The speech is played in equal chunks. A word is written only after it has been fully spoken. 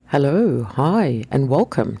Hello, hi, and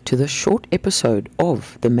welcome to this short episode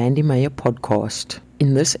of the Mandy Mayer podcast.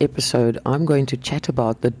 In this episode, I'm going to chat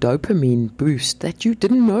about the dopamine boost that you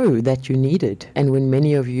didn't know that you needed. And when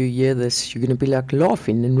many of you hear this, you're going to be like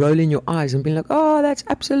laughing and rolling your eyes and be like, oh, that's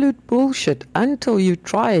absolute bullshit, until you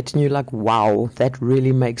try it and you're like, wow, that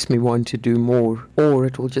really makes me want to do more. Or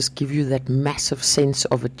it will just give you that massive sense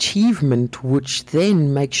of achievement, which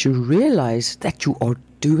then makes you realize that you are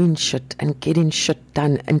doing shit and getting shit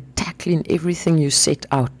done and tackling everything you set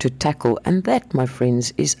out to tackle. And that, my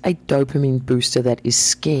friends, is a dopamine booster that is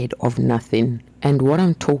scared of nothing. And what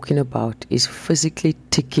I'm talking about is physically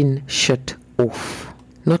ticking shit off.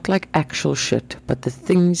 Not like actual shit, but the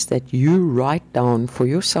things that you write down for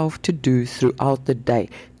yourself to do throughout the day.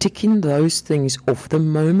 Ticking those things off. The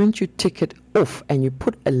moment you tick it off and you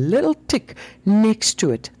put a little tick next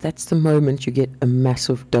to it, that's the moment you get a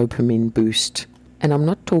massive dopamine boost. And I'm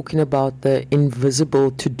not talking about the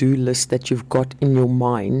invisible to-do list that you've got in your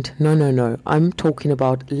mind. No. I'm talking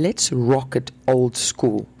about let's rock it old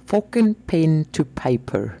school. Fucking pen to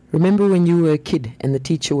paper. Remember when you were a kid and the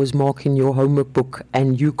teacher was marking your homework book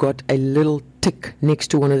and you got a little tick next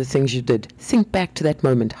to one of the things you did? Think back to that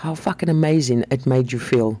moment, how fucking amazing it made you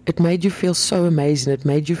feel. It made you feel so amazing. It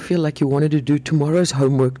made you feel like you wanted to do tomorrow's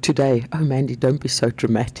homework today. Oh, Mandy, don't be so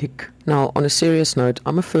dramatic. Now, on a serious note,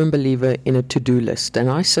 I'm a firm believer in a to-do list, and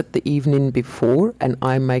I sit the evening before and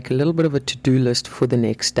I make a little bit of a to-do list for the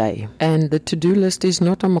next day. And the to-do list is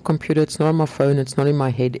not on my computer, it's not on my phone, it's not in my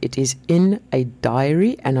head, it is in a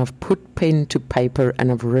diary, and I've put pen to paper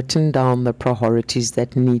and I've written down the priorities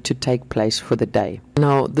that need to take place for the day.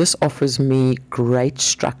 Now, this offers me great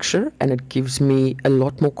structure and it gives me a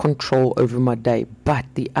lot more control over my day. But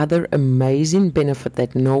the other amazing benefit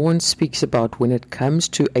that no one speaks about when it comes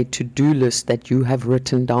to a to-do list that you have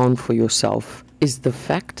written down for yourself is the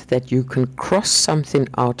fact that you can cross something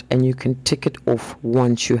out and you can tick it off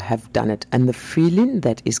once you have done it. And the feeling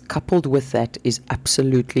that is coupled with that is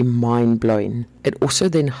absolutely mind-blowing. It also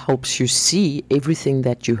then helps you see everything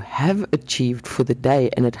that you have achieved for the day,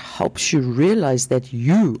 and it helps you realize that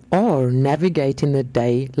you are navigating the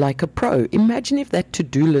day like a pro. Imagine if that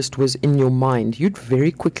to-do list was in your mind. You'd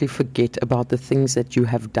very quickly forget about the things that you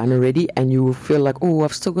have done already, and you will feel like, oh,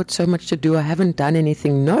 I've still got so much to do. I haven't done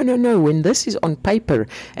anything. No. When this is on paper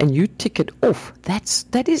and you tick it off,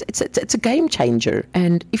 it's a game changer.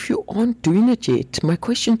 And if you aren't doing it yet, my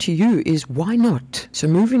question to you is, why not? So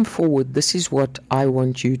moving forward, this is what I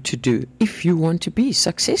want you to do. If you want to be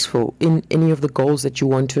successful in any of the goals that you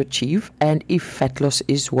want to achieve, and if fat loss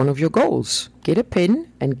is one of your goals, get a pen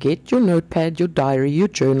and get your notepad, your diary, your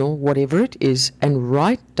journal, whatever it is, and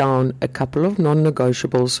write down a couple of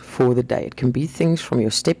non-negotiables for the day. It can be things from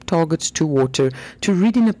your step targets to water, to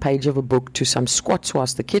reading a page of a book, to some squats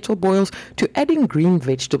whilst the kettle boils, to adding green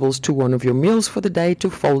vegetables to one of your meals for the day, to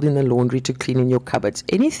folding the laundry, to cleaning your cupboards.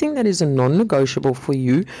 Anything that is a non-negotiable for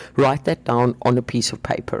you, write that down on a piece of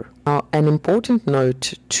paper. Now, an important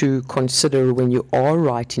note to consider when you are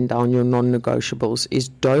writing down your non-negotiables is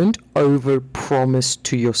don't over-promise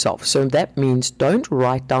to yourself. So that means don't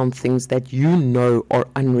write down things that you know are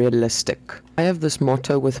unrealistic. I have this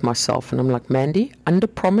motto with myself, and I'm like, Mandy,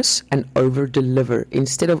 under-promise and over-deliver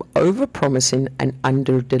instead of over-promising and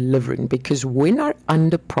under-delivering. Because when I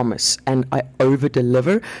under-promise and I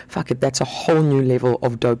over-deliver, fuck it, that's a whole new level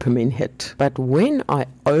of dopamine hit. But when I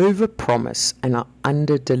over-promise and I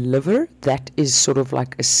under-deliver, that is sort of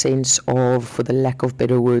like a sense of, for the lack of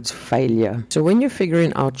better words, failure. So when you're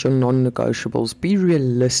figuring out your non-negotiables, be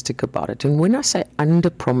realistic about it. And when I say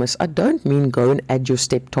under-promise, I don't mean go and add your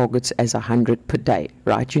step targets as 100 per day,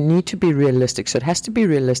 right? You need to be realistic. So it has to be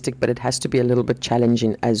realistic, but it has to be a little bit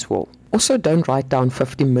challenging as well. Also, don't write down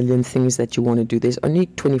 50 million things that you want to do. There's only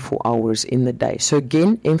 24 hours in the day. So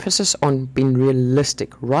again, emphasis on being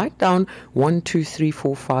realistic. Write down 1, 2, 3,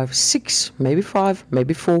 4, 5, 6, maybe 5,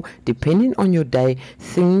 maybe 4, depending on your day,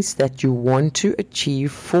 things that you want to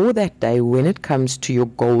achieve for that day when it comes to your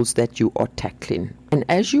goals that you are tackling. And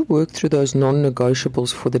as you work through those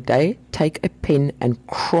non-negotiables for the day, take a pen and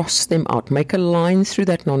cross them out. Make a line through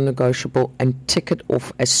that non-negotiable and tick it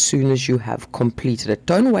off as soon as you have completed it.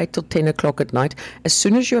 Don't wait till 10 o'clock at night. As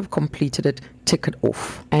soon as you have completed it, tick it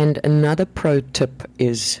off. And another pro tip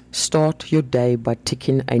is start your day by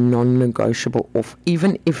ticking a non-negotiable off,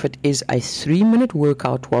 even if it is a 3-minute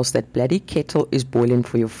workout whilst that bloody kettle is boiling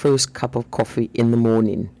for your first cup of coffee in the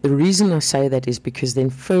morning. The reason I say that is because then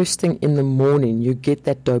first thing in the morning you get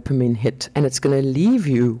that dopamine hit and it's going to leave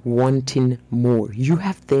you wanting more. You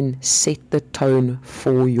have then set the tone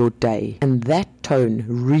for your day, and that tone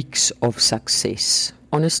reeks of success.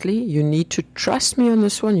 honestly, you need to trust me on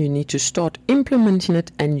this one. You need to start implementing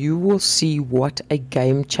it, and you will see what a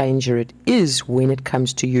game changer it is when it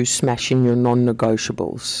comes to you smashing your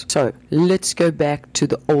non-negotiables. So let's go back to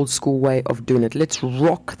the old school way of doing it. Let's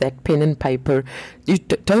rock that pen and paper. You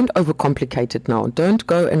don't overcomplicate it now. Don't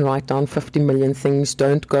go and write down 50 million things.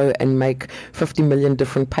 Don't go and make 50 million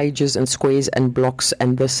different pages and squares and blocks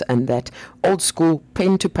and this and that. Old school,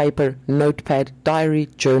 pen to paper, notepad, diary,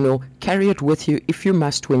 journal. Carry it with you if you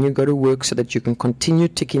must when you go to work, so that you can continue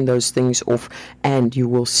ticking those things off, and you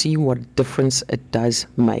will see what difference it does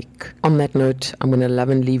make. On that note, I'm going to love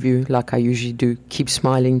and leave you like I usually do. Keep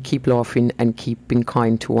smiling, keep laughing, and keep being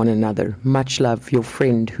kind to one another. Much love, your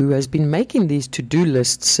friend who has been making these to-do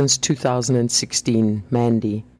lists since 2016, Mandy.